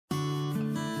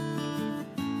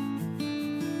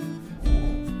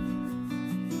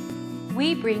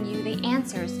we bring you the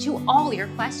answers to all your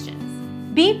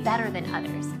questions. Be better than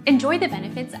others. Enjoy the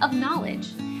benefits of knowledge.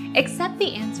 Accept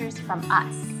the answers from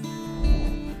us.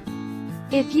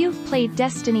 If you've played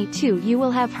Destiny 2, you will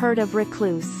have heard of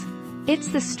Recluse. It's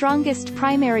the strongest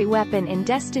primary weapon in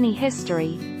Destiny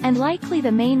history, and likely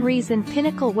the main reason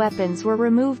pinnacle weapons were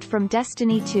removed from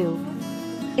Destiny 2.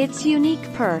 Its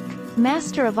unique perk,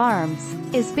 Master of Arms,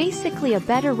 is basically a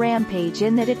better rampage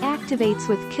in that it activates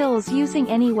with kills using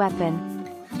any weapon.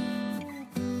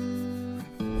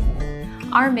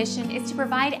 Our mission is to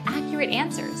provide accurate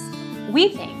answers. We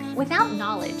think, without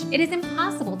knowledge, it is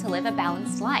impossible to live a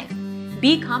balanced life.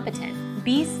 Be competent,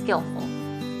 be skillful.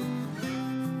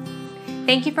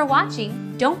 Thank you for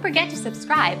watching. Don't forget to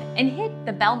subscribe and hit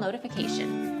the bell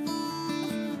notification.